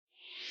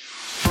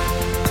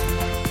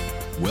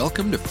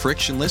Welcome to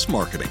Frictionless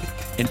Marketing,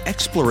 an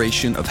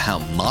exploration of how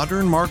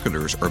modern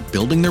marketers are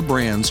building their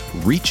brands,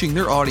 reaching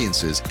their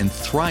audiences, and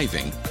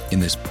thriving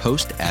in this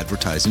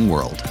post-advertising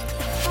world.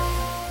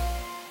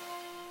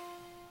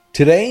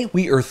 Today,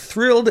 we are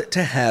thrilled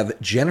to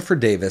have Jennifer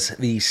Davis,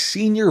 the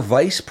Senior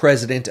Vice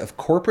President of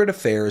Corporate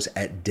Affairs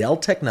at DELL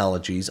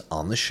Technologies,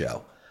 on the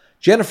show.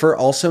 Jennifer,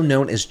 also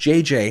known as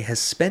JJ, has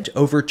spent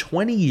over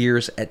 20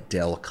 years at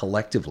DELL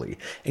collectively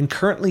and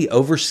currently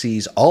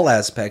oversees all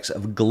aspects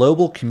of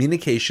global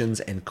communications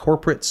and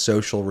corporate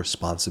social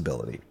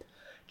responsibility.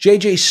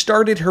 JJ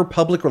started her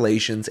public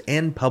relations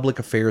and public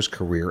affairs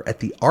career at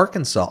the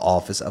Arkansas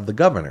office of the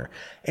governor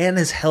and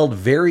has held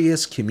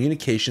various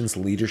communications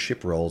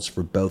leadership roles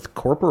for both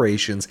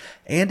corporations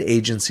and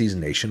agencies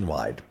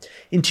nationwide.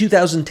 In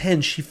 2010,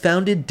 she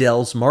founded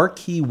DELL's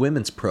marquee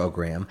women's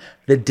program,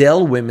 the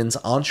DELL Women's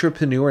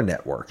Entrepreneur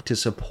Network, to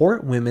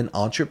support women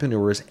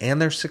entrepreneurs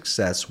and their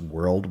success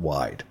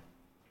worldwide.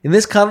 In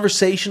this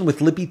conversation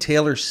with Lippy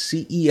Taylor's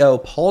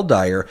CEO, Paul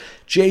Dyer,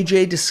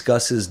 JJ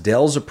discusses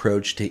DELL's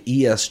approach to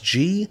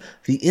ESG,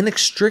 the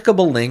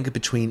inextricable link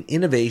between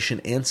innovation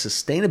and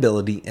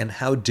sustainability, and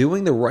how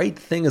doing the right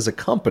thing as a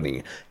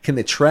company can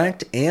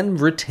attract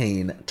and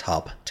retain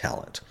top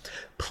talent.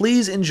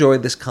 Please enjoy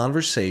this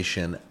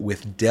conversation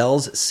with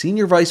DELL's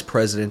Senior Vice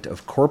President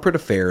of Corporate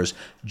Affairs,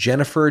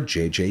 Jennifer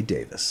JJ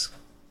Davis.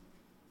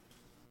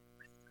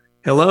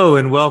 Hello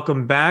and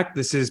welcome back.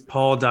 This is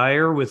Paul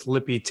Dyer with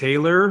Lippy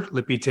Taylor.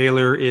 Lippy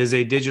Taylor is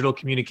a digital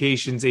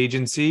communications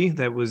agency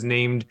that was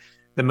named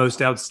the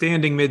most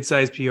outstanding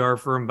mid-sized PR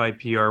firm by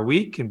PR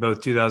Week in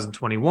both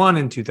 2021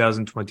 and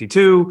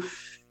 2022.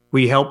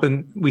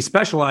 We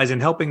specialize in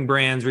helping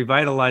brands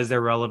revitalize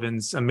their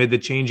relevance amid the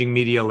changing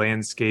media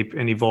landscape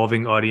and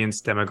evolving audience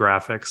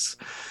demographics.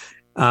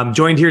 I'm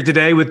joined here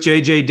today with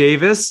JJ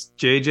Davis.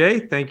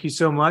 JJ, thank you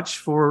so much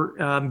for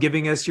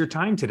giving us your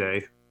time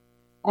today.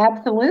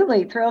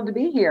 Absolutely. Thrilled to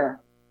be here.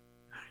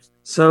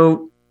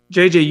 So,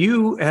 JJ,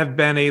 you have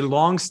been a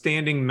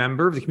long-standing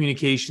member of the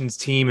communications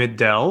team at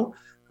DELL.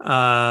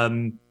 I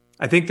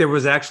think there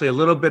was actually a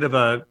little bit of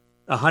a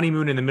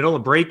honeymoon in the middle, a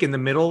break in the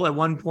middle at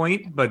one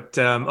point, but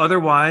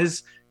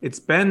otherwise, it's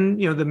been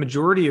the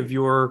majority of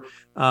your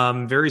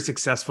very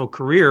successful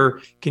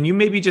career. Can you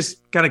maybe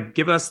just kind of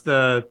give us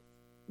the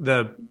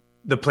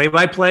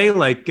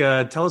play-by-play?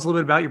 Tell us a little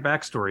bit about your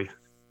backstory.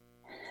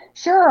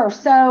 Sure.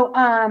 So,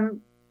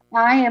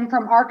 I am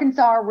from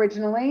Arkansas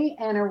originally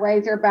and a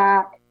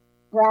Razorback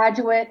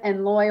graduate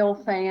and loyal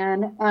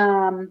fan.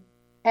 And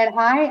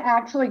I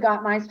actually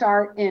got my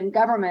start in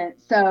government.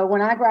 So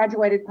when I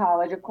graduated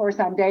college, of course,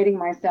 I'm dating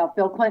myself.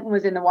 Bill Clinton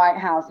was in the White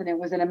House, and it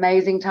was an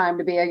amazing time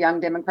to be a young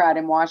Democrat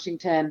in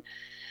Washington.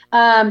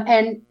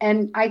 And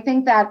I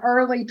think that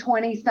early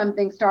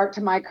 20-something start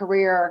to my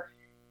career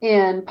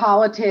in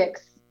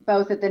politics,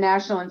 both at the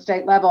national and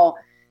state level,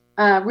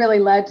 really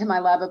led to my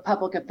love of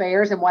public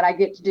affairs and what I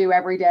get to do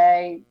every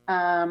day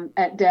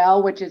at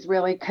DELL, which is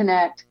really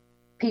connect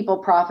people,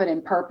 profit,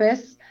 and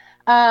purpose.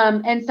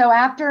 And so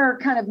after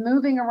kind of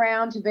moving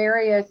around to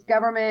various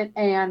government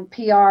and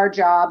PR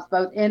jobs,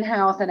 both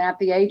in-house and at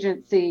the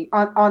agency,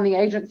 on the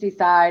agency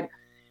side,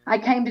 I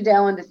came to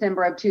DELL in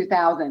December of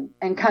 2000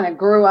 and kind of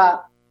grew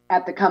up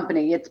at the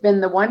company. It's been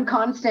the one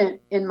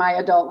constant in my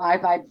adult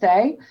life, I'd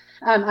say.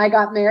 I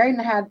got married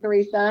and had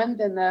 3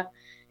 sons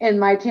in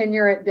my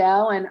tenure at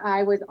DELL, and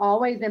I was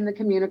always in the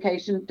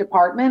communications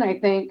department. I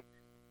think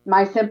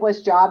my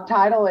simplest job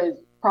title is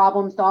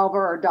problem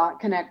solver or dot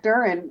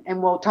connector,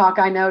 and we'll talk,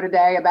 I know,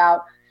 today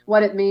about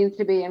what it means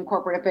to be in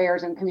corporate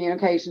affairs and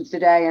communications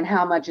today and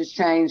how much has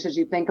changed as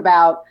you think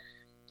about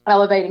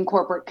elevating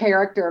corporate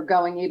character,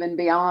 going even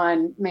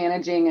beyond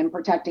managing and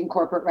protecting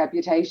corporate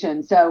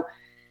reputation. So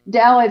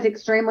DELL is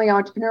extremely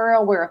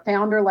entrepreneurial. We're a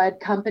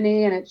founder-led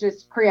company, and it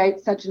just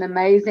creates such an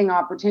amazing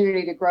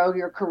opportunity to grow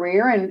your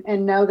career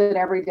and know that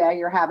every day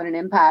you're having an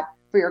impact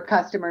for your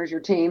customers, your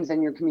teams,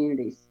 and your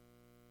communities.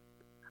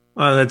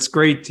 That's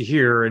great to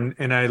hear.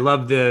 And I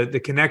love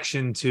the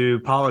connection to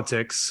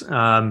politics.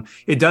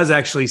 It does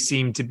actually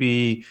seem to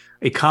be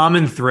a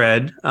common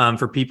thread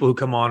for people who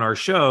come on our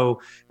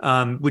show,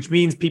 which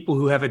means people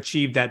who have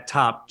achieved that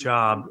top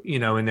job,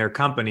 in their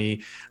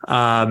company,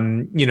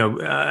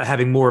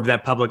 having more of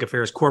that public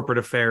affairs, corporate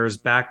affairs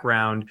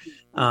background,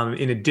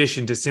 in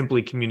addition to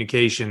simply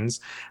communications.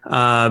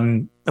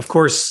 Of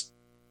course,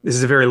 this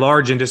is a very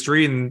large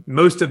industry, and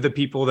most of the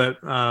people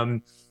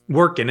that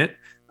work in it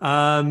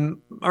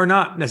are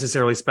not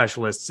necessarily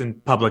specialists in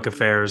public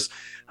affairs.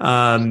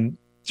 Do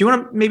you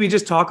want to maybe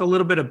just talk a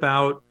little bit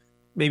about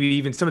maybe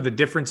even some of the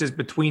differences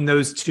between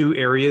those two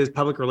areas,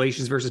 public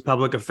relations versus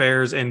public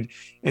affairs, and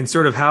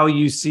sort of how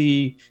you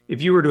see,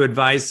 if you were to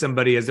advise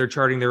somebody as they're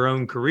charting their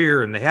own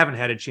career and they haven't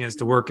had a chance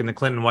to work in the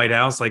Clinton White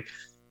House,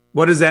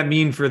 what does that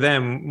mean for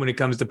them when it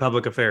comes to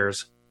public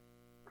affairs?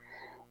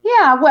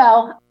 Yeah,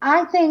 well,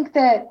 I think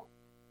that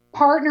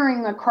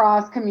partnering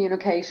across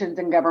communications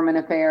and government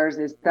affairs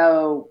is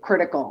so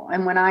critical.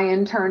 And when I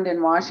interned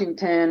in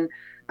Washington,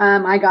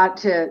 I got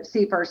to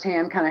see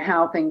firsthand kind of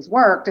how things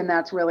worked. And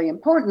that's really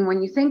important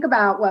when you think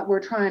about what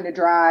we're trying to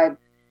drive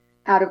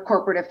out of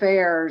corporate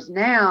affairs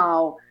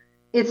now,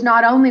 it's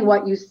not only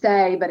what you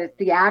say, but it's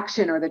the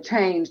action or the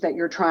change that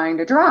you're trying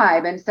to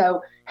drive. And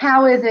so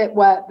how is it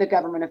what the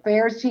government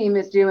affairs team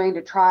is doing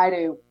to try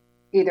to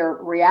either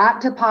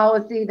react to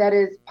policy that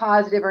is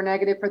positive or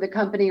negative for the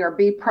company, or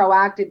be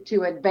proactive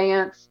to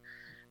advance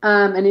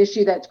an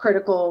issue that's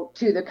critical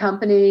to the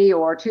company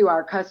or to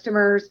our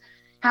customers?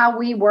 How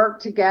we work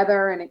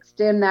together and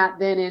extend that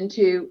then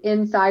into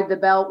inside the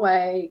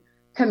Beltway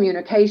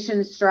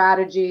communication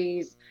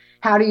strategies.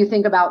 How do you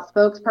think about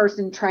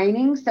spokesperson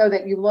training so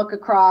that you look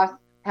across?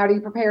 How do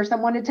you prepare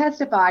someone to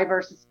testify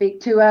versus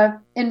speak to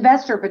a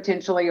investor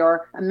potentially,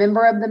 or a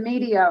member of the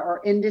media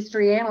or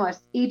industry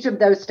analyst? Each of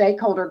those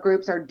stakeholder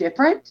groups are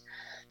different,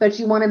 but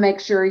you want to make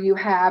sure you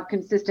have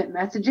consistent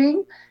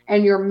messaging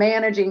and you're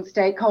managing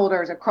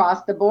stakeholders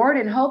across the board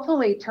and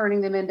hopefully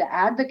turning them into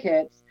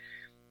advocates.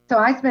 So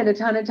I spend a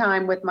ton of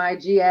time with my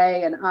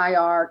GA and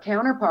IR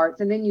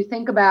counterparts. And then you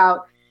think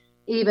about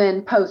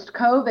even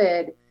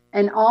post-COVID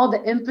and all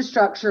the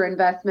infrastructure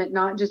investment,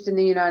 not just in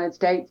the United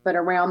States, but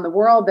around the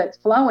world that's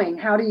flowing.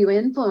 How do you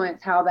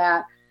influence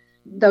how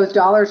those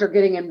dollars are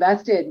getting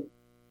invested?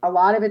 A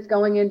lot of it's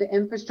going into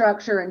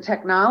infrastructure and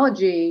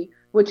technology,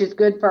 which is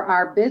good for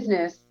our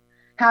business.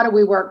 How do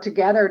we work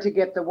together to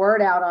get the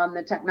word out on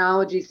the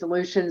technology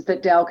solutions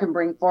that Dell can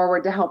bring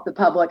forward to help the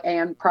public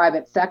and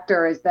private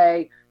sector as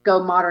they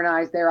go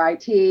modernize their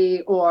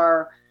IT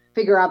or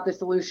figure out the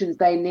solutions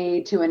they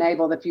need to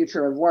enable the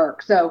future of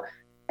work? So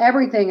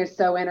everything is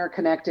so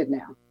interconnected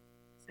now.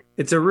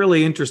 It's a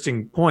really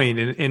interesting point.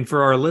 And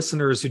for our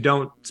listeners who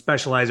don't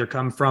specialize or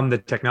come from the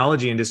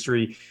technology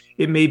industry,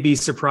 it may be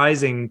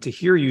surprising to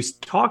hear you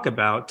talk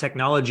about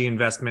technology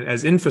investment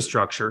as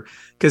infrastructure,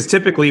 because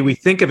typically we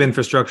think of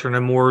infrastructure in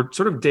a more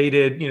sort of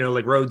dated,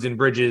 like roads and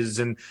bridges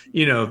and,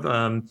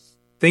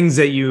 things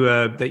that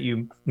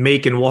you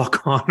make and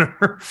walk on,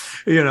 or,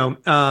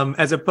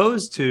 as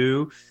opposed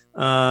to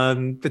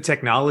the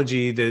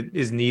technology that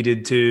is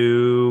needed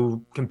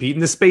to compete in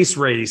the space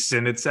race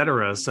and et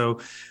cetera. So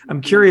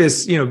I'm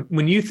curious,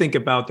 when you think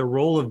about the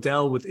role of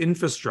Dell with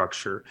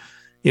infrastructure,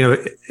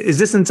 is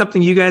this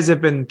something you guys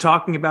have been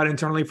talking about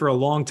internally for a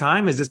long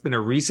time? Has this been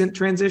a recent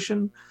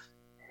transition?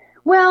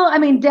 Well, I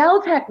mean,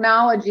 Dell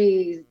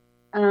Technologies,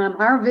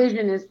 our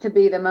vision is to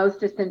be the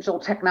most essential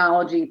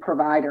technology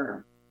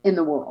provider in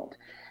the world.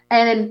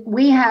 And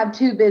we have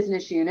two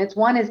business units.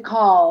 One is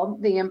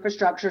called the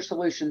Infrastructure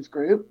Solutions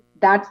Group.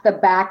 That's the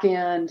back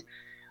end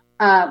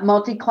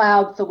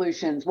multi-cloud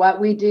solutions, what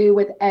we do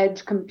with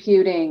edge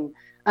computing,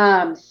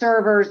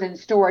 servers and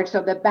storage.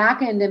 So the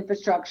back end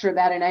infrastructure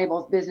that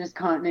enables business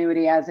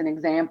continuity, as an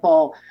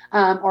example,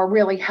 or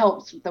really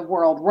helps the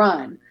world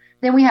run.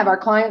 Then we have our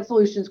Client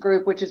Solutions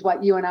Group, which is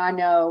what you and I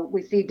know.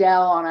 We see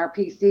Dell on our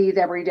PCs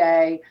every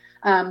day.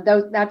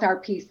 That's our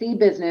PC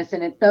business,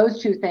 and it's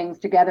those two things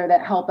together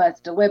that help us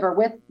deliver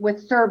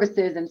with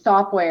services and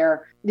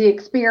software the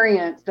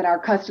experience that our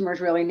customers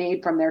really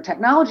need from their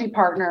technology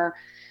partner.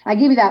 I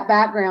give you that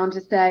background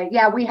to say,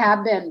 yeah, we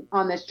have been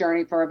on this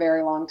journey for a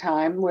very long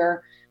time.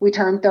 We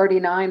turned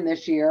 39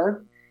 this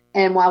year,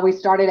 and while we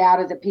started out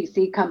as a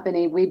PC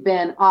company, we've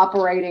been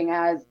operating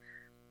as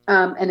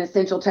an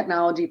essential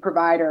technology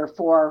provider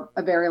for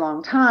a very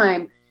long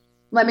time.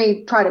 Let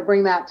me try to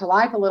bring that to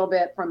life a little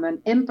bit from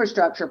an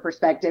infrastructure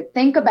perspective.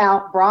 Think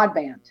about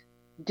broadband.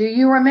 Do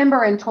you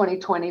remember in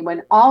 2020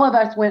 when all of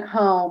us went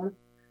home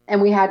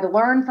and we had to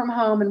learn from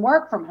home and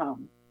work from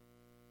home?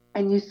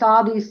 And you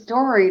saw these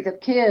stories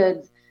of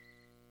kids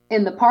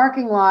in the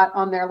parking lot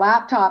on their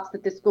laptops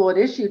that the school had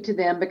issued to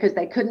them because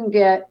they couldn't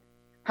get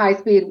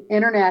high-speed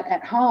internet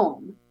at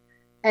home.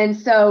 And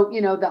so,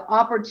 the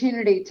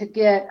opportunity to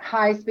get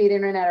high-speed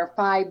internet or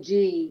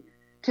 5G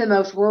to the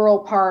most rural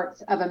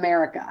parts of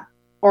America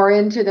or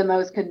into the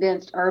most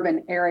condensed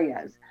urban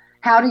areas.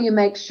 How do you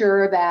make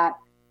sure that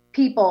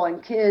people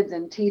and kids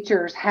and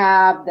teachers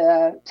have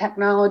the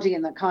technology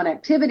and the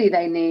connectivity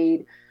they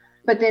need?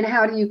 But then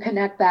how do you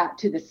connect that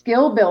to the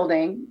skill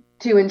building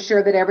to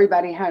ensure that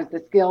everybody has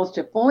the skills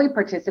to fully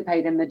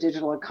participate in the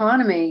digital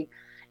economy?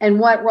 And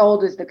what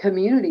role does the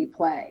community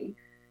play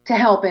to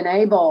help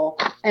enable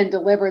and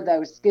deliver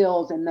those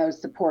skills and those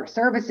support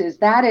services?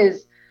 That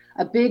is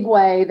a big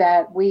way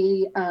that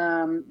we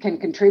can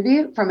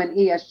contribute from an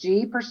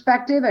ESG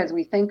perspective as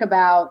we think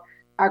about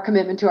our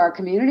commitment to our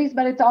communities,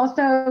 but it's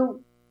also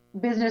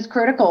business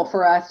critical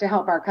for us to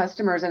help our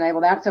customers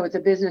enable that. So it's a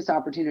business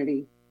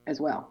opportunity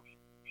as well.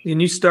 And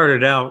you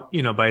started out,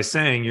 by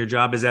saying your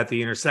job is at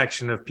the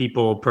intersection of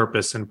people,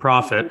 purpose, and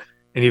profit.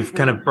 And you've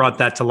kind of brought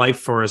that to life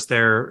for us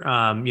there,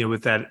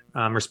 with that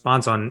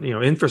response on,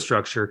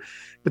 infrastructure.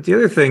 But the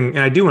other thing, and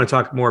I do want to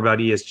talk more about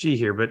ESG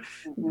here, but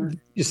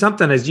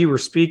something as you were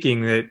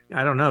speaking that,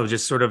 I don't know,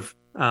 just sort of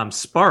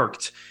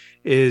sparked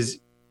is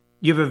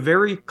you have a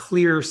very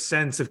clear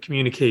sense of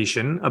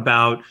communication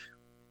about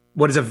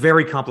what is a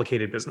very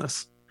complicated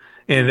business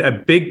and a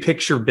big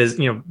picture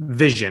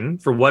vision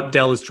for what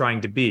Dell is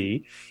trying to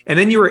be. And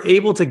then you were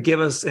able to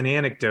give us an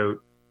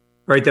anecdote,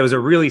 right? That was a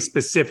really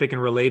specific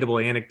and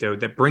relatable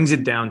anecdote that brings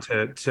it down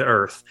to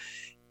earth.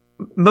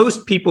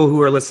 most people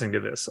who are listening to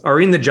this are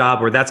in the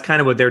job where that's kind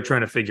of what they're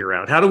trying to figure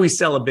out. How do we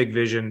sell a big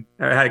vision?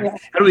 How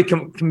do we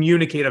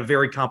communicate a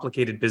very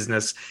complicated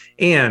business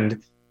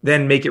and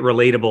then make it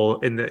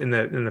relatable in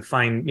the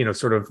fine,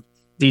 sort of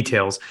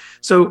details?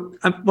 So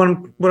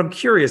what I'm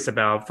curious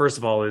about, first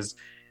of all, is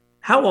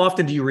how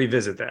often do you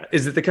revisit that?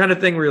 Is it the kind of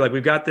thing where you're like,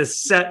 we've got this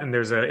set and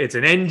it's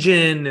an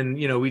engine and,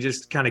 we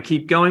just kind of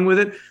keep going with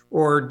it?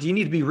 Or do you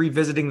need to be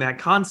revisiting that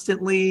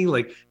constantly?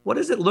 Like, what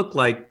does it look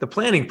like, the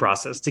planning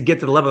process, to get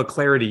to the level of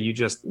clarity you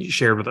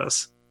shared with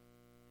us?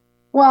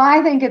 Well,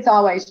 I think it's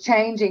always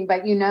changing,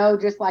 but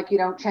just like you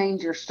don't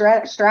change your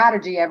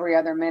strategy every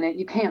other minute,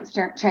 you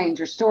can't change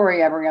your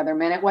story every other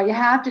minute. What you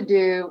have to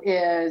do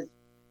is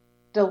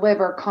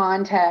deliver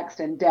context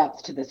and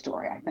depth to the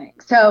story, I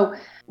think. So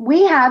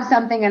we have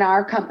something in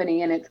our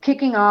company, and it's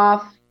kicking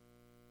off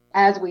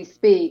as we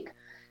speak,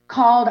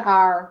 called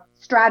our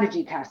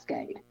strategy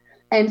cascade.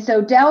 And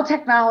so Dell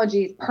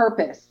Technologies'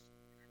 purpose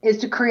is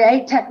to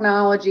create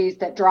technologies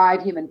that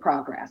drive human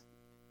progress.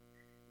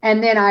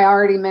 And then I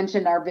already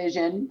mentioned our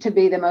vision to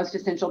be the most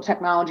essential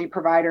technology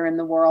provider in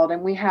the world.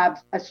 And we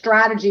have a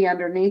strategy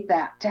underneath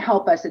that to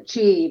help us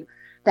achieve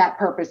that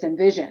purpose and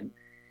vision.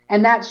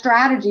 And that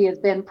strategy has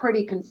been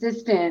pretty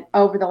consistent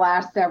over the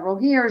last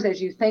several years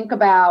as you think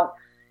about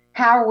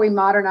how are we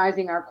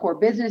modernizing our core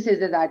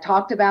businesses, as I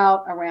talked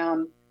about,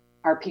 around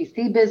our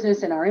PC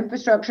business and our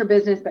infrastructure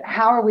business, but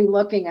how are we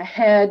looking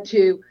ahead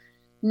to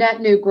net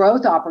new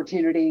growth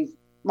opportunities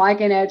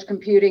like in edge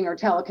computing or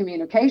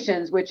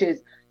telecommunications, which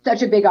is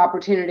such a big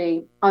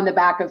opportunity on the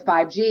back of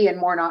 5G and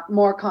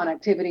more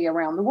connectivity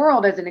around the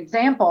world, as an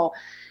example.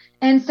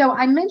 And so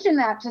I mentioned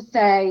that to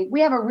say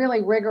we have a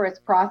really rigorous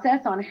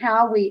process on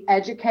how we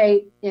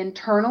educate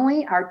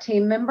internally our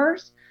team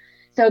members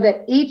so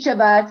that each of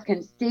us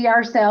can see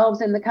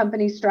ourselves in the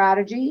company's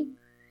strategy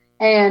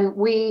and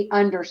we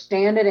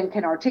understand it and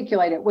can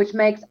articulate it, which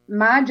makes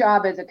my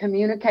job as a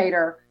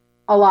communicator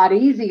a lot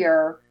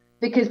easier,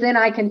 because then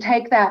I can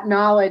take that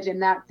knowledge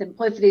and that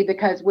simplicity,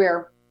 because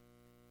we're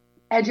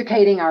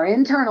educating our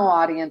internal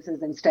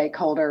audiences and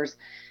stakeholders.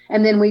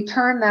 And then we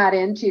turn that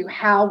into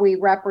how we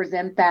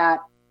represent that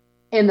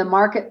in the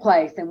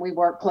marketplace. And we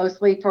work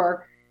closely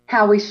for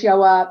how we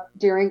show up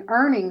during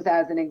earnings,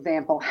 as an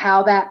example,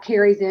 how that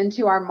carries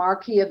into our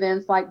marquee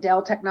events like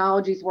Dell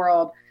Technologies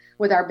World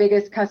with our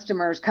biggest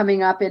customers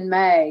coming up in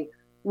May.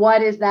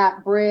 What is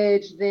that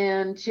bridge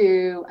then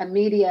to a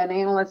media and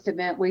analyst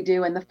event we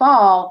do in the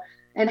fall?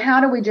 And how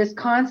do we just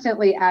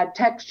constantly add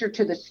texture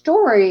to the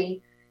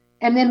story?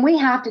 And then we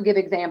have to give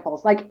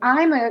examples. Like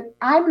I'm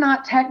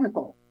not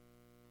technical.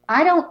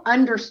 I don't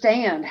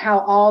understand how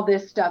all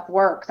this stuff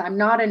works. I'm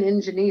not an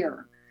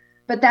engineer,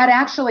 but that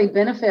actually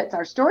benefits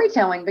our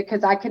storytelling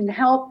because I can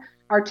help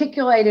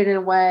articulate it in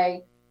a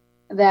way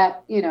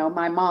that,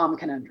 my mom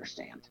can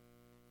understand.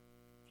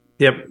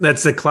 Yep,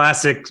 that's the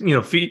classic,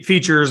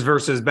 features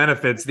versus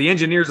benefits. The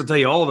engineers will tell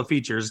you all of the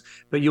features,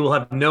 but you will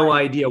have no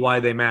idea why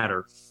they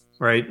matter,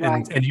 right?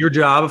 And your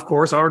job, of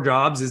course, our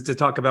jobs is to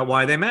talk about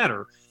why they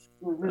matter.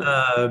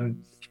 Mm-hmm.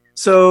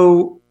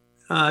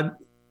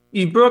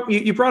 You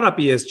brought up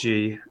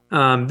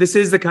ESG. This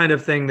is the kind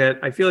of thing that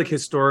I feel like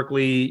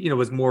historically,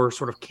 was more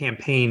sort of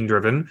campaign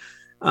driven.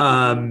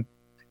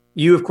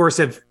 You, of course,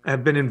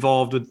 have been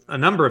involved with a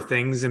number of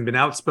things and been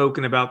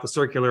outspoken about the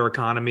circular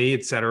economy,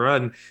 et cetera.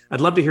 And I'd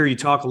love to hear you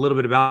talk a little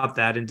bit about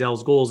that and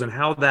Dell's goals and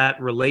how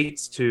that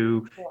relates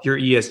to your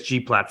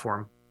ESG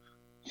platform.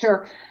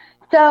 Sure.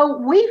 So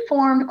we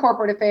formed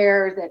corporate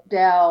affairs at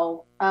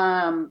Dell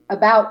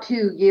about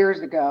 2 years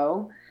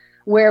ago,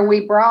 where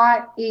we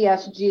brought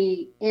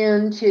ESG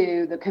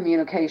into the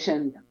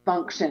communication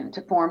function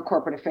to form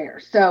corporate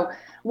affairs. So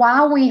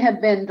while we have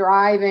been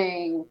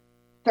driving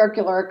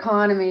circular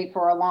economy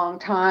for a long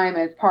time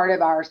as part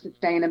of our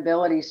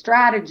sustainability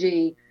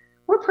strategy,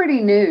 we're pretty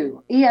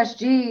new.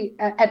 ESG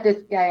at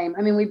this game,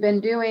 we've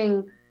been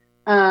doing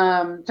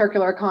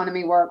circular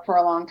economy work for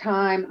a long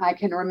time. I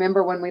can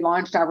remember when we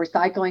launched our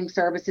recycling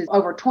services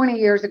over 20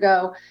 years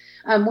ago.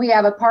 We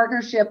have a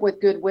partnership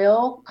with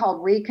Goodwill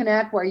called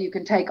Reconnect, where you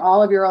can take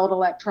all of your old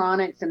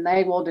electronics and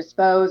they will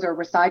dispose or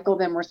recycle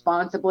them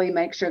responsibly,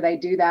 make sure they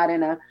do that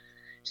in a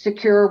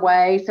secure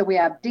way. So we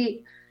have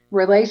deep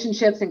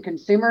relationships and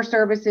consumer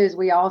services.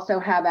 We also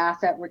have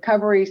asset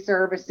recovery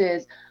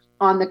services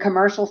on the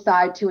commercial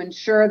side to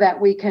ensure that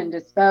we can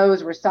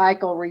dispose,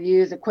 recycle,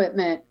 reuse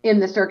equipment in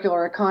the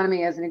circular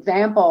economy, as an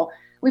example.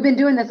 We've been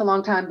doing this a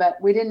long time, but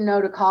we didn't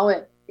know to call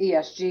it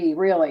ESG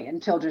really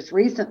until just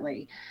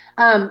recently.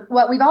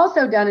 What we've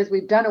also done is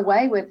we've done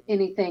away with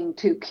anything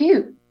too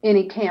cute,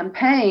 any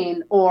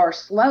campaign or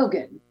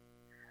slogan.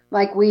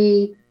 Like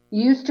we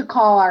used to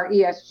call our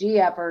ESG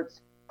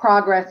efforts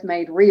Progress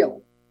Made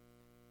Real.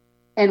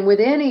 And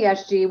within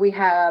ESG, we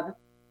have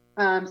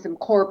some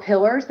core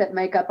pillars that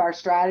make up our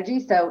strategy.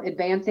 So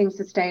advancing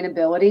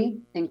sustainability,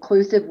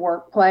 inclusive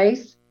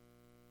workplace,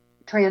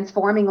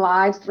 transforming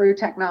lives through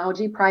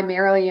technology,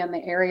 primarily in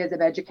the areas of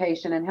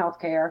education and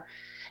healthcare,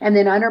 and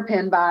then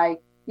underpinned by,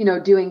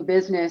 doing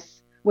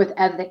business with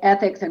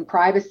ethics and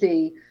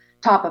privacy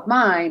top of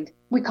mind.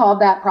 we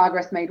called that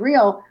Progress Made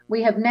Real.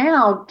 We have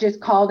now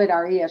just called it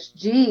our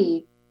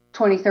ESG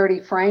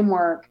 2030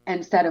 framework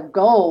and set of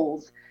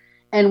goals.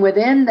 And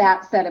within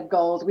that set of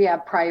goals, we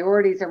have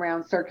priorities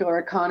around circular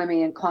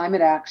economy and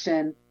climate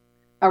action,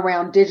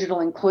 around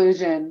digital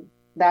inclusion.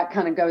 That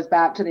kind of goes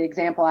back to the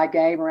example I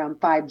gave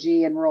around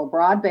 5G and rural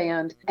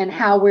broadband, and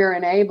how we're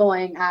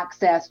enabling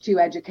access to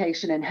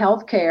education and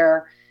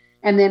healthcare.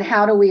 And then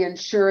how do we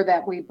ensure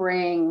that we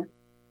bring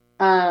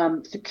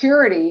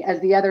security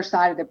as the other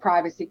side of the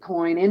privacy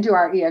coin into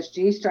our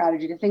ESG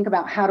strategy, to think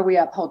about how do we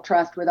uphold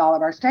trust with all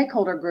of our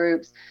stakeholder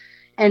groups.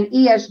 And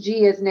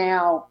ESG is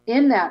now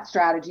in that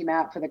strategy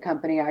map for the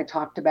company I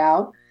talked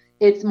about.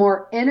 It's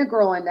more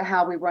integral into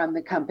how we run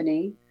the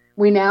company.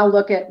 We now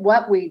look at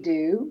what we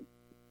do,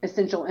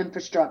 essential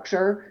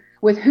infrastructure,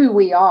 with who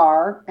we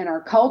are and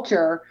our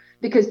culture,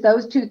 because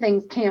those two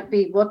things can't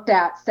be looked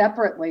at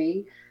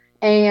separately.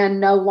 And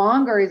no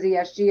longer is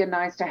ESG a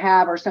nice to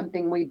have or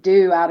something we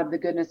do out of the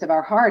goodness of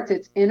our hearts.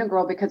 It's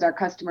integral because our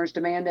customers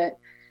demand it,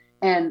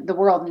 and the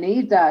world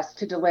needs us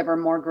to deliver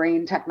more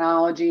green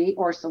technology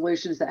or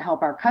solutions that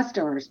help our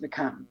customers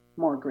become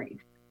more green.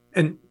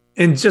 And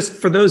just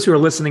for those who are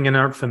listening and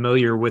aren't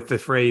familiar with the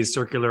phrase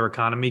circular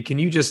economy, can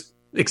you just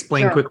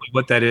explain quickly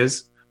what that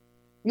is?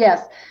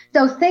 Yes.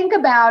 So think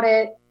about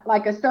it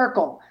like a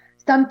circle.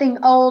 Something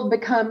old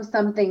becomes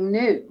something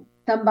new.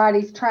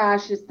 Somebody's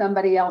trash is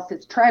somebody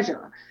else's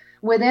treasure.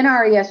 Within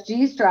our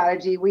ESG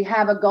strategy, we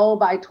have a goal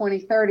by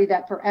 2030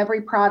 that for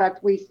every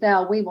product we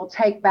sell, we will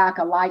take back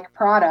a like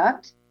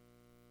product.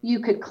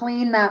 You could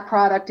clean that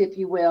product, if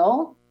you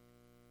will,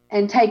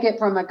 and take it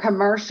from a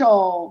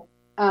commercial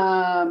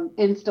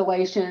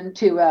installation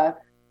to a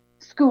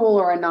school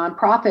or a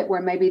nonprofit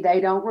where maybe they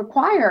don't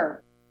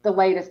require the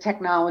latest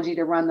technology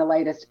to run the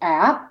latest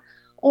app.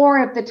 Or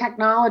if the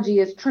technology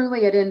is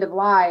truly at end of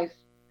life,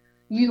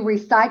 you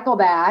recycle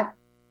that,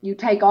 you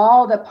take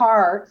all the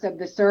parts of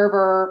the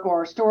server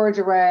or storage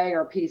array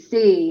or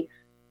PC,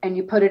 and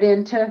you put it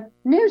into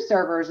new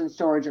servers and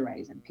storage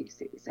arrays and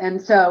PCs.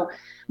 And so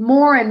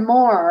more and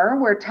more,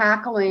 we're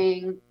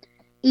tackling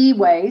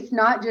e-waste,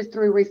 not just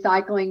through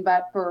recycling,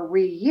 but for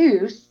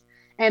reuse.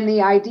 And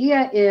the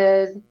idea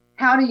is,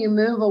 how do you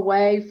move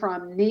away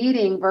from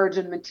needing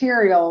virgin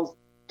materials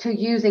to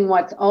using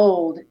what's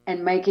old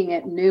and making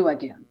it new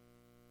again?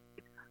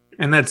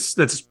 And that's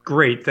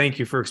great. Thank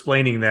you for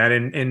explaining that.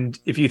 And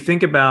if you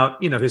think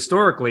about,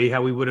 historically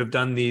how we would have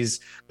done these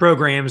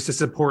programs to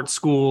support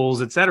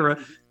schools, et cetera,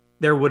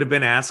 there would have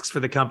been asks for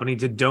the company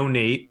to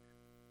donate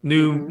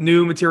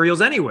new materials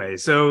anyway.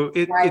 So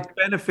it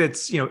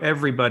benefits,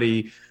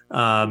 everybody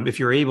if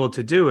you're able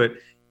to do it.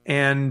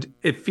 And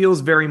it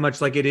feels very much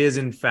like it is,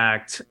 in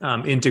fact,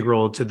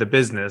 integral to the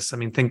business. I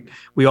mean,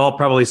 we all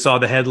probably saw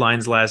the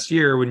headlines last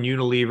year when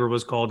Unilever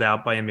was called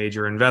out by a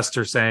major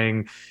investor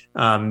saying,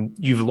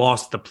 you've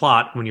lost the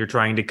plot when you're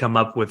trying to come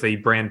up with a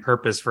brand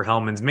purpose for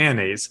Hellmann's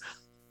mayonnaise,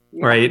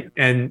 right?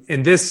 And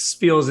this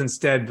feels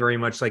instead very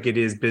much like it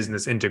is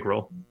business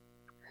integral.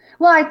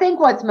 Well, I think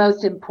what's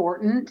most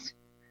important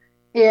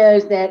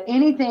is that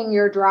anything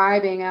you're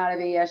driving out of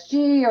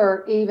ESG,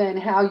 or even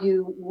how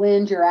you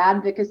lend your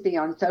advocacy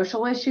on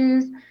social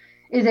issues,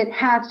 is it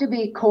has to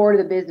be core to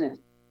the business.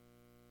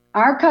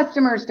 Our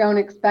customers don't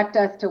expect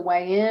us to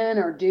weigh in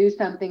or do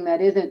something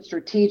that isn't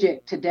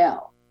strategic to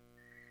Dell.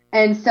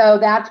 And so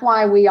that's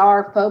why we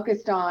are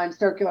focused on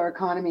circular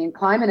economy and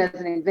climate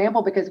as an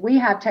example, because we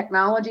have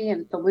technology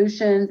and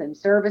solutions and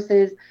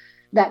services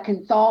that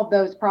can solve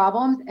those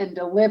problems and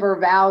deliver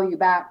value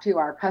back to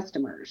our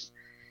customers.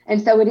 And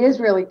so it is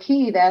really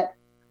key that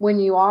when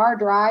you are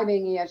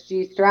driving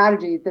ESG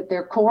strategies, that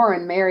they're core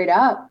and married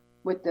up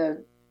with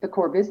the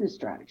core business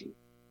strategy.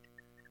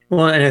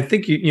 Well, and I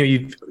think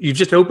you've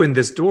just opened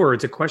this door.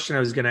 It's a question I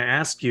was going to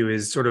ask you,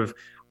 is sort of,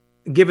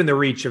 given the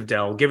reach of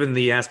Dell, given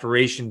the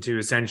aspiration to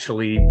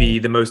essentially be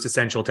the most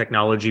essential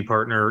technology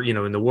partner,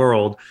 in the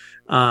world,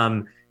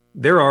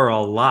 there are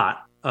a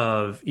lot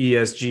of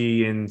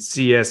ESG and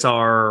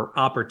CSR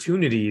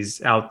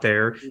opportunities out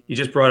there. You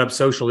just brought up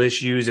social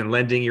issues and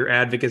lending your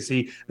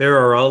advocacy. There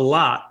are a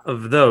lot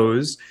of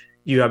those.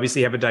 You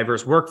obviously have a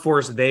diverse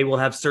workforce. They will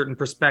have certain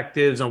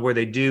perspectives on where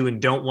they do and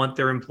don't want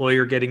their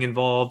employer getting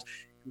involved.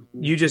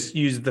 You just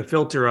use the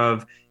filter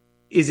of,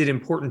 is it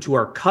important to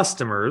our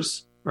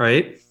customers,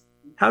 right?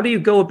 How do you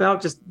go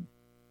about just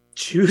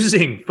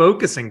choosing,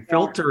 focusing,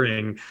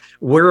 filtering?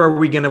 Where are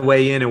we going to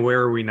weigh in and where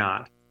are we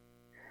not?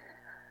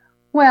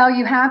 Well,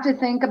 you have to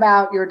think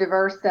about your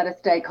diverse set of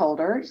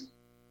stakeholders.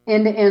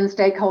 End-to-end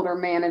stakeholder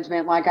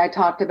management, like I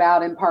talked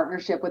about, in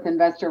partnership with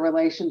investor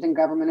relations and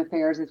government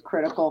affairs, is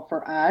critical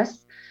for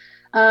us.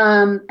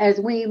 As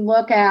we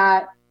look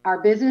at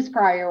our business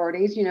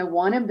priorities,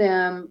 one of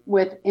them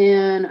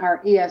within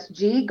our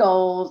ESG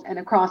goals and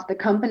across the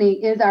company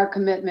is our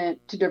commitment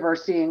to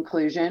diversity and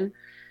inclusion,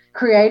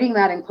 creating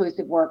that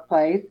inclusive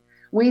workplace.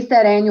 We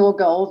set annual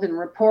goals and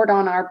report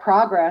on our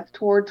progress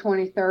toward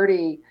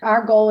 2030.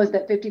 Our goal is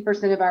that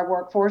 50% of our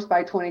workforce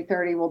by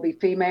 2030 will be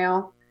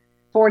female.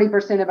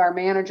 40% of our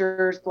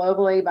managers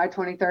globally by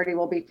 2030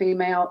 will be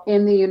female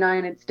in the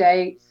United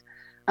States.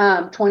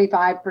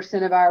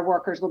 25% of our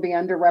workers will be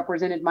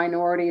underrepresented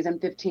minorities and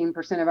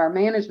 15% of our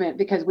management,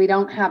 because we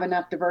don't have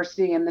enough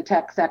diversity in the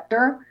tech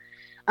sector.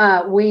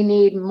 We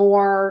need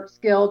more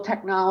skilled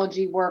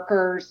technology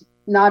workers,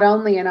 not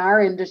only in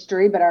our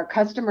industry, but our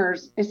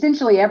customers.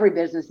 Essentially, every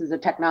business is a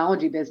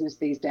technology business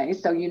these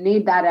days. So you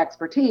need that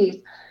expertise.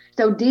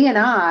 So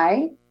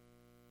D&I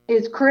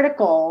is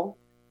critical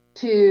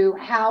to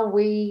how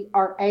we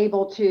are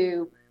able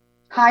to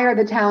hire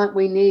the talent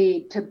we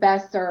need to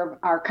best serve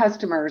our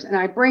customers. And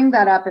I bring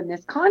that up in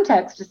this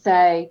context to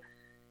say,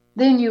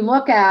 then you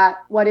look at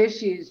what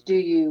issues do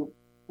you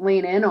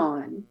lean in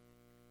on,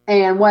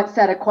 and what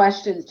set of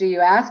questions do you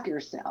ask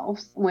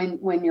yourselves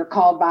when you're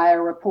called by a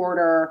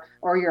reporter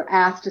or you're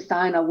asked to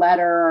sign a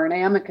letter or an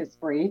amicus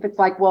brief. It's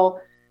like, well,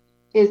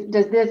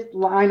 does this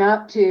line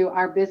up to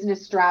our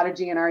business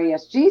strategy and our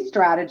ESG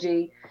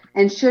strategy?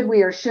 And should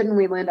we or shouldn't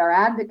we lend our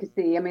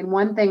advocacy? I mean,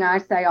 one thing I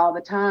say all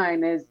the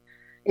time is,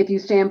 if you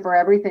stand for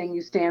everything,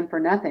 you stand for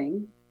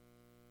nothing.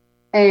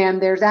 And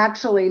there's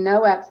actually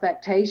no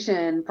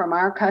expectation from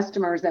our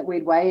customers that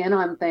we'd weigh in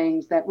on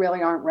things that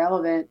really aren't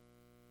relevant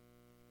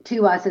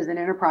to us as an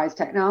enterprise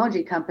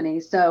technology company.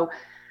 So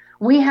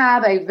we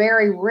have a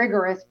very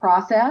rigorous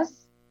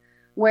process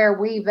where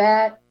we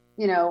vet,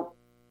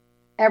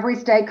 every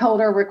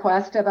stakeholder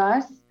request of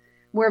us.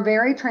 We're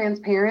very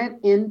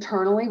transparent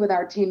internally with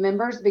our team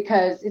members,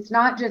 because it's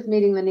not just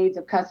meeting the needs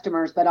of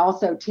customers, but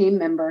also team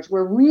members.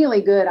 We're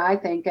really good, I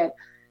think, at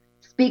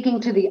speaking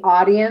to the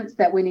audience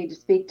that we need to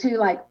speak to.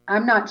 Like,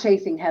 I'm not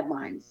chasing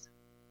headlines.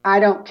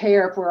 I don't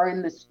care if we're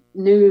in the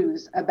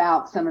news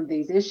about some of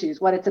these issues.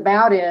 What it's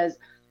about is,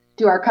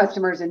 do our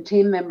customers and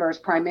team members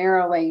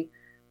primarily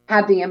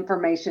have the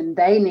information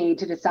they need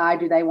to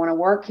decide, do they want to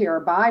work here or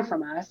buy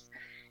from us?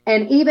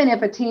 And even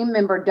if a team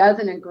member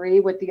doesn't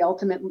agree with the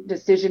ultimate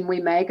decision we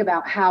make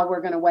about how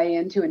we're going to weigh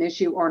into an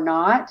issue or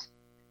not,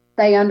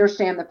 they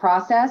understand the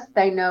process,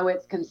 they know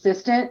it's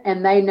consistent,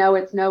 and they know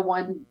it's no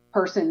one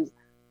person's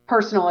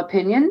personal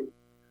opinion,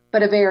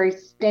 but a very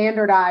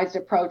standardized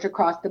approach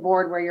across the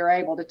board, where you're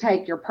able to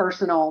take your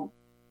personal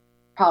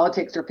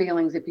politics or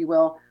feelings, if you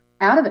will,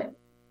 out of it.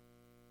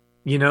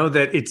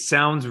 That it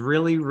sounds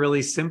really,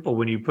 really simple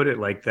when you put it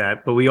like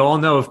that. But we all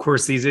know, of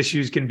course, these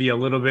issues can be a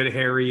little bit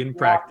hairy in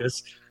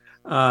practice.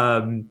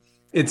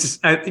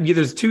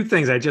 There's two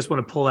things I just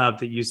want to pull out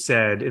that you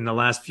said in the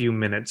last few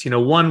minutes.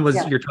 One was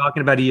you're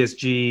talking about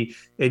ESG,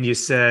 and you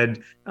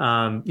said,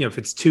 if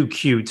it's too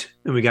cute,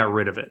 then we got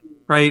rid of it.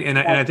 Right. And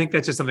I think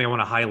that's just something I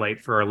want to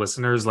highlight for our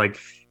listeners. Like,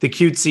 the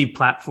cutesy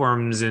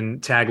platforms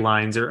and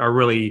taglines are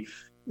really,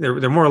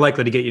 they're more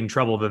likely to get you in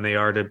trouble than they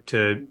are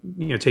to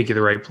take you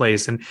the right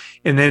place. And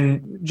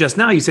then just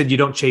now you said you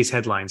don't chase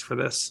headlines for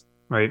this.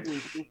 Right.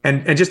 Mm-hmm.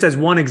 And just as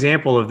one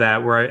example of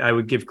that, where I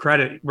would give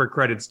credit where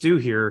credit's due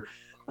here,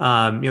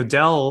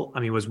 Dell,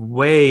 was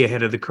way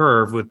ahead of the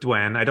curve with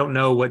Dwen. I don't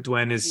know what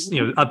Dwen is,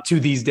 up to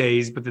these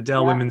days, but the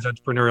Dell Women's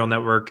Entrepreneurial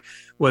Network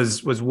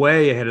was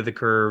way ahead of the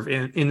curve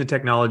in the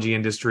technology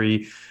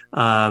industry,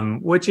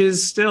 which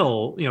is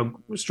still,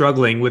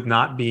 struggling with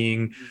not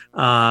being,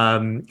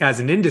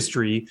 as an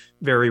industry,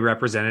 very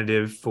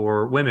representative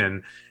for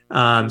women.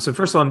 So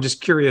first of all, I'm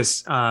just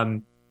curious,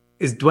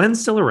 is Dwen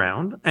still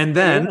around? And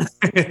then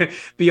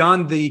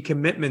beyond the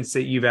commitments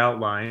that you've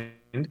outlined,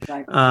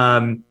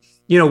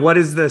 what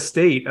is the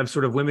state of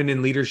sort of women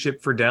in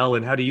leadership for Dell,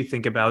 and how do you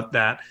think about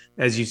that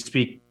as you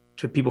speak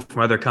to people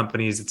from other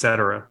companies, et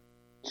cetera?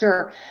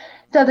 Sure.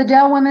 So the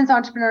Dell Women's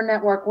Entrepreneur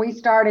Network, we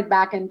started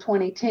back in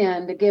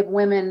 2010 to give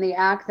women the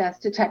access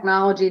to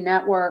technology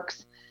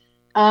networks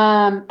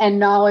and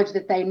knowledge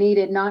that they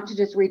needed, not to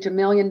just reach $1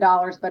 million,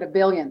 but $1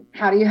 billion.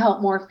 How do you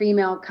help more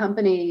female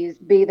companies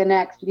be the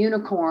next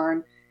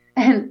unicorn?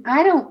 And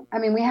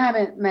we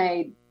haven't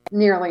made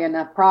nearly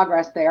enough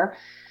progress there,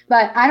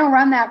 but I don't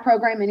run that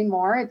program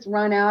anymore. It's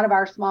run out of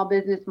our small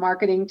business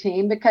marketing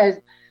team, because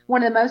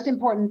one of the most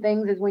important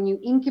things is, when you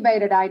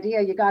incubate an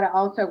idea, you got to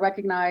also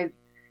recognize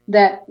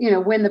that,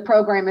 when the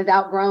program is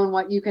outgrown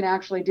what you can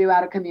actually do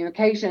out of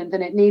communications,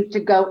 and it needs to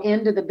go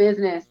into the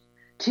business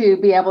to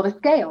be able to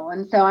scale.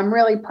 And so I'm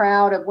really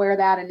proud of where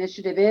that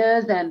initiative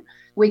is. And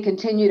we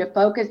continue to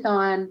focus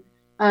on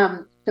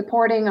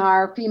supporting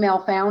our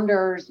female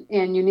founders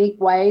in unique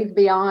ways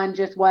beyond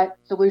just what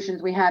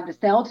solutions we have to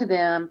sell to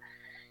them.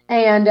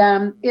 And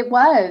it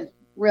was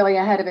really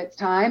ahead of its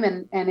time,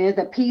 and is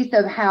a piece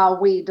of how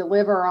we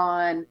deliver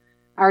on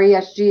our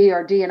ESG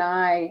or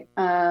D&I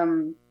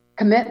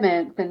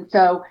commitments. And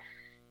so,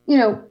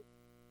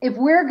 if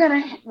we're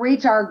going to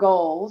reach our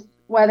goals,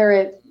 whether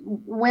it's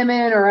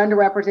women or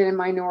underrepresented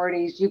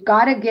minorities, you've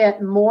got to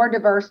get more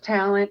diverse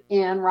talent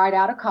in right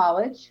out of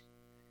college.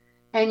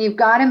 And you've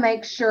got to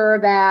make sure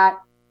that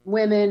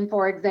women,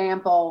 for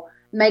example,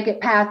 make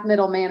it past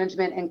middle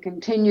management and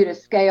continue to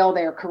scale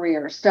their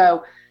careers.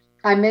 So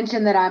I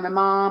mentioned that I'm a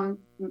mom.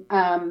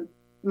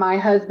 My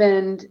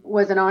husband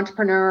was an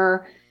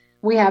entrepreneur.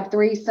 We have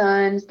 3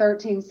 sons,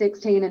 13,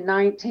 16, and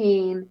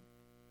 19.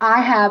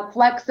 I have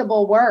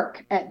flexible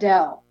work at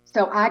Dell,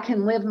 so I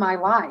can live my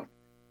life.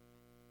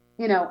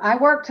 I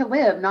work to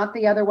live, not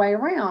the other way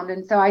around.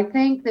 And so I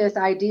think this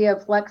idea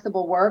of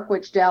flexible work,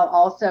 which Dell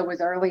also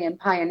was early in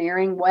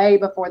pioneering way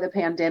before the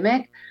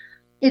pandemic,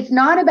 it's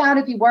not about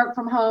if you work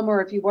from home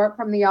or if you work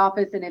from the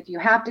office and if you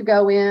have to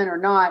go in or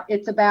not.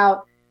 It's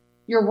about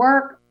your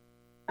work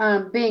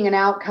being an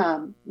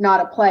outcome,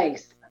 not a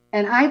place.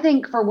 And I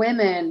think for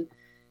women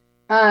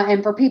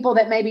and for people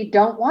that maybe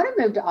don't want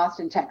to move to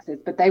Austin, Texas,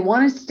 but they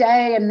want to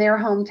stay in their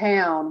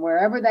hometown,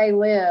 wherever they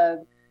live,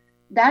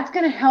 that's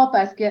going to help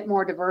us get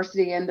more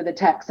diversity into the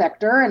tech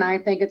sector. And I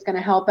think it's going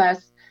to help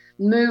us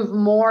move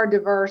more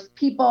diverse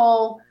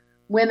people,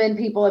 women,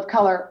 people of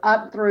color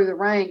up through the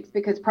ranks,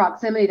 because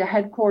proximity to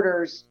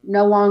headquarters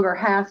no longer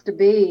has to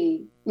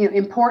be,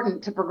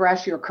 important to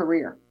progress your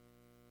career.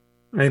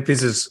 I think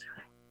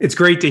it's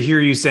great to hear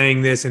you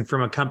saying this, and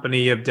from a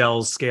company of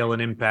Dell's scale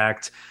and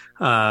impact.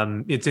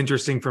 It's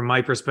interesting from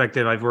my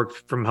perspective. I've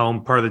worked from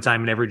home part of the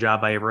time in every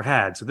job I ever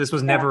had. So this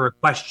was never a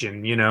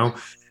question,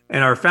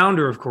 And our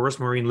founder, of course,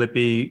 Maureen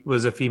Lippy,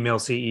 was a female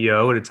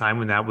CEO at a time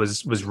when that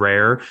was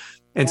rare.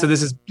 And so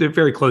this is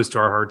very close to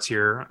our hearts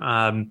here.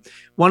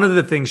 One of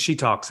the things she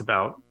talks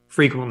about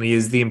frequently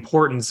is the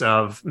importance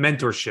of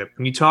mentorship.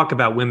 When you talk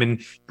about women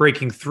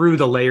breaking through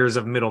the layers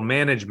of middle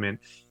management,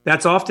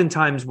 that's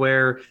oftentimes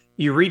where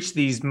you reach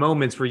these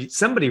moments where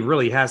somebody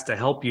really has to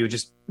help you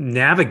just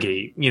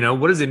navigate.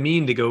 What does it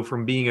mean to go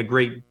from being a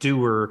great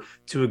doer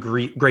to a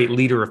great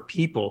leader of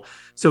people?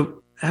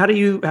 So how do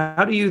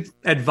you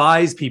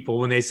advise people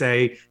when they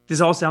say,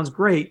 this all sounds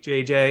great,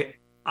 JJ,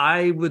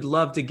 I would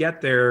love to get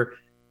there,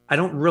 I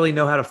don't really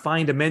know how to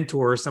find a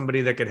mentor or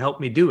somebody that could help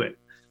me do it?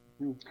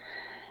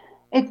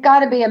 It's got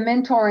to be a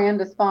mentor and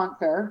a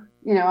sponsor.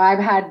 I've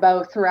had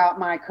both throughout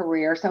my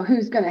career. So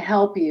who's going to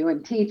help you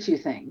and teach you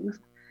things?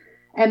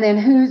 And then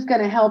who's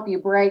going to help you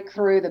break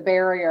through the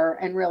barrier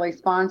and really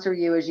sponsor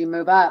you as you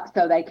move up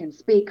so they can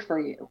speak for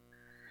you?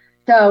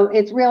 So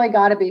it's really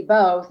got to be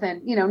both.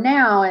 And,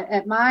 now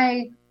at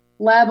my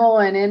level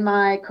and in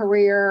my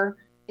career,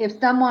 if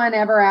someone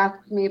ever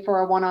asks me for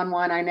a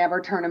one-on-one, I never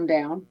turn them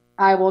down.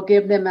 I will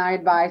give them my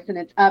advice, and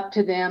it's up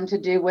to them to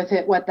do with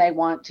it what they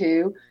want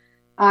to.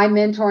 I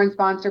mentor and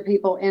sponsor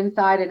people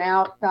inside and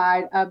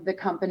outside of the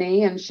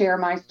company and share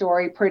my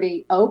story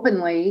pretty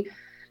openly.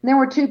 And there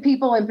were two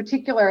people in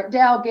particular at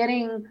Dell.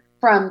 Getting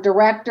from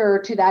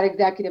director to that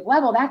executive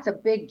level, that's a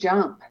big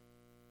jump,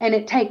 and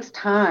it takes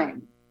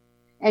time.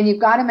 And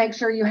you've got to make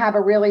sure you have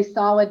a really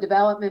solid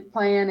development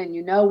plan and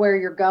you know where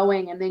you're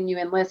going, and then you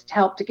enlist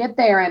help to get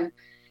there. And,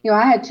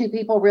 I had two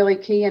people really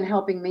key in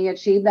helping me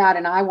achieve that.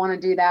 And I want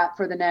to do that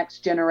for the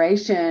next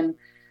generation.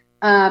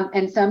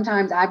 And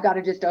sometimes I've got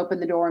to just open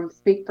the door and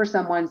speak for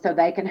someone so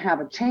they can have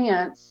a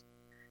chance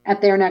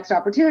at their next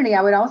opportunity.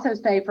 I would also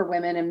say for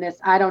women, and this,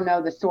 I don't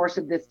know the source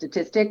of this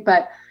statistic,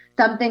 but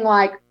something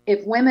like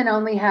if women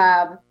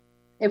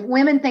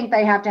think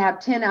they have to have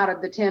 10 out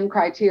of the 10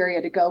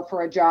 criteria to go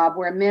for a job,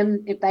 where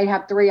men, if they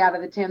have 3 out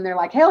of the 10, they're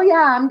like, hell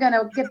yeah, I'm going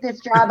to get this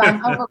job.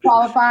 I'm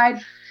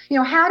overqualified.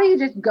 How do you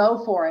just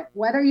go for it?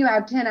 Whether you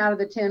have 10 out of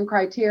the 10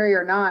 criteria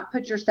or not,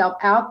 put yourself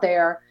out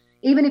there.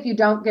 Even if you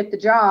don't get the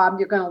job,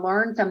 you're going to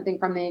learn something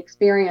from the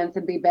experience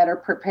and be better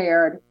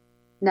prepared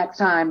next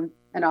time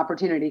an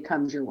opportunity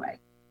comes your way.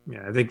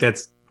 Yeah, I think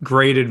that's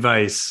great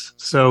advice.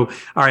 So,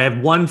 all right, I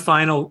have one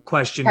final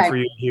question for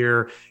you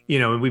here.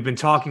 We've been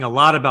talking a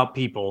lot about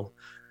people,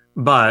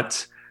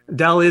 but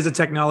Dell is a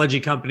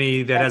technology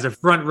company that has a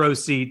front row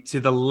seat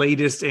to the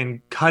latest and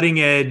cutting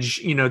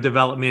edge,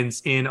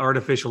 developments in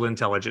artificial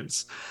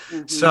intelligence.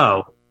 Mm-hmm.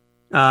 So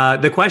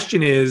the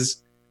question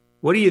is,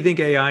 what do you think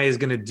AI is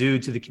going to do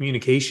to the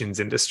communications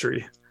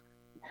industry?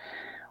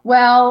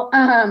 Well,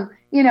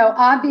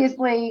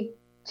 obviously,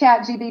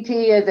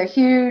 ChatGPT is a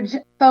huge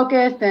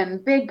focus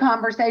and big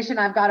conversation.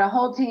 I've got a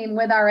whole team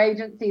with our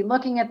agency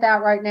looking at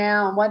that right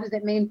now. And what does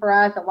it mean for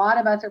us? A lot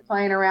of us are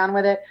playing around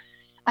with it.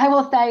 I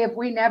will say, if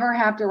we never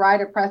have to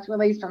write a press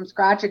release from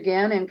scratch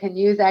again and can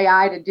use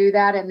AI to do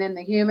that, and then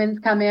the humans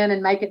come in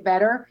and make it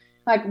better,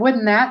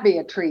 wouldn't that be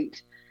a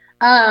treat?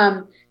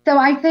 So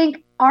I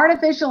think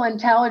artificial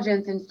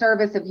intelligence in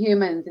service of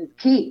humans is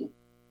key.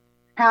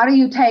 How do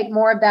you take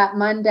more of that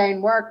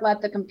mundane work,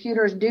 let the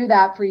computers do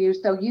that for you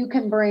so you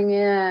can bring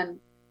in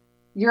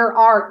your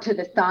art to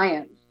the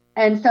science?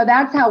 And so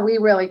that's how we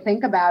really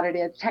think about it,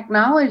 is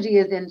technology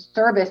is in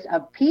service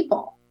of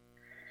people.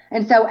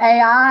 And so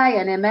AI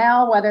and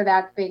ML, whether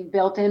that's being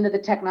built into the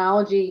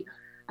technology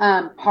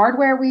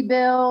hardware we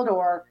build,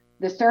 or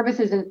the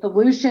services and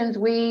solutions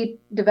we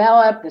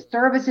develop, the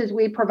services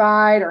we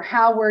provide, or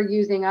how we're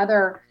using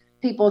other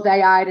people's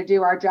AI to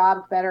do our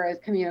jobs better as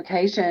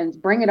communications,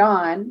 bring it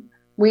on.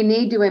 We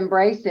need to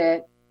embrace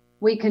it.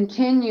 We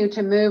continue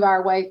to move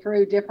our way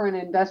through different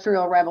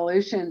industrial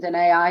revolutions, and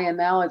AI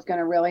ML is going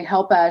to really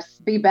help us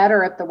be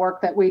better at the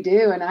work that we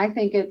do. And I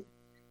think it's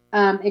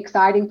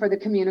exciting for the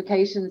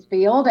communications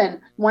field. And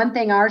one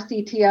thing our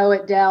CTO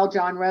at Dell,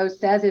 John Rose,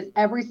 says is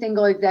every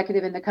single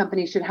executive in the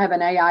company should have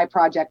an AI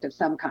project of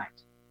some kind,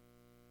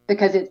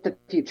 because it's the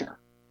future.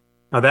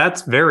 Oh,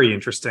 that's very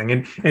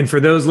interesting. And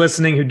for those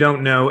listening who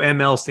don't know,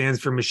 ML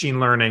stands for machine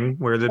learning,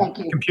 where the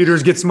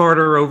computers get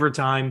smarter over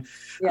time.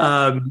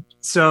 Yeah.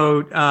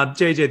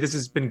 JJ, this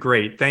has been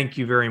great. Thank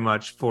you very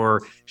much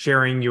for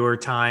sharing your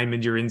time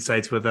and your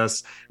insights with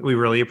us. We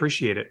really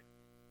appreciate it.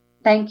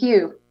 Thank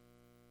you.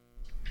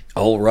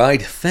 All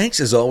right. Thanks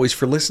as always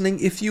for listening.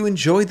 If you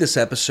enjoyed this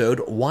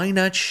episode, why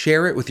not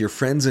share it with your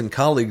friends and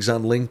colleagues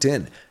on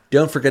LinkedIn?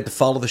 Don't forget to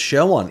follow the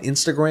show on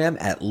Instagram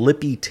at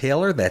Lippy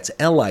Taylor, that's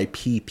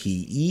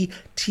LIPPETAYLOR,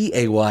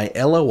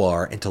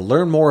 and to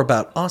learn more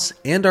about us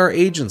and our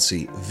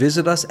agency,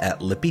 visit us at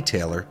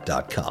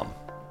lippytaylor.com.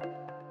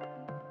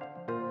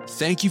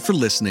 Thank you for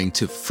listening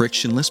to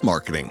Frictionless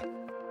Marketing.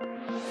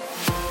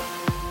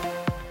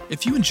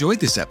 If you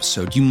enjoyed this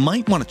episode, you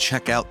might want to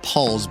check out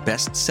Paul's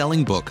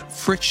best-selling book,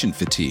 Friction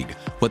Fatigue: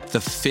 What the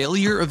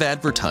Failure of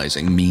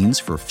Advertising Means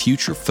for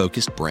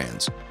Future-Focused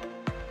Brands.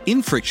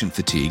 In Friction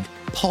Fatigue,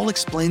 Paul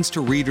explains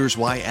to readers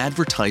why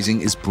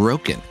advertising is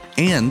broken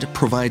and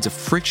provides a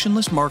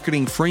frictionless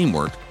marketing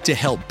framework to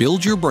help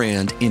build your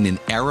brand in an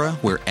era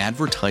where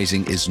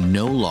advertising is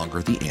no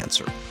longer the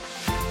answer.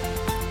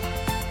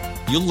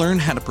 You'll learn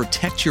how to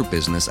protect your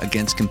business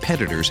against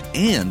competitors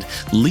and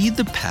lead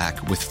the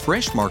pack with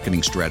fresh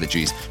marketing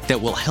strategies that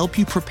will help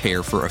you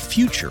prepare for a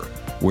future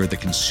where the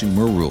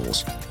consumer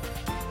rules.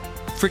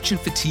 Friction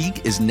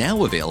Fatigue is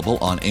now available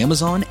on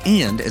Amazon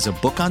and as a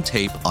book on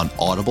tape on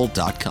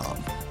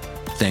audible.com.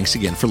 Thanks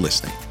again for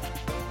listening.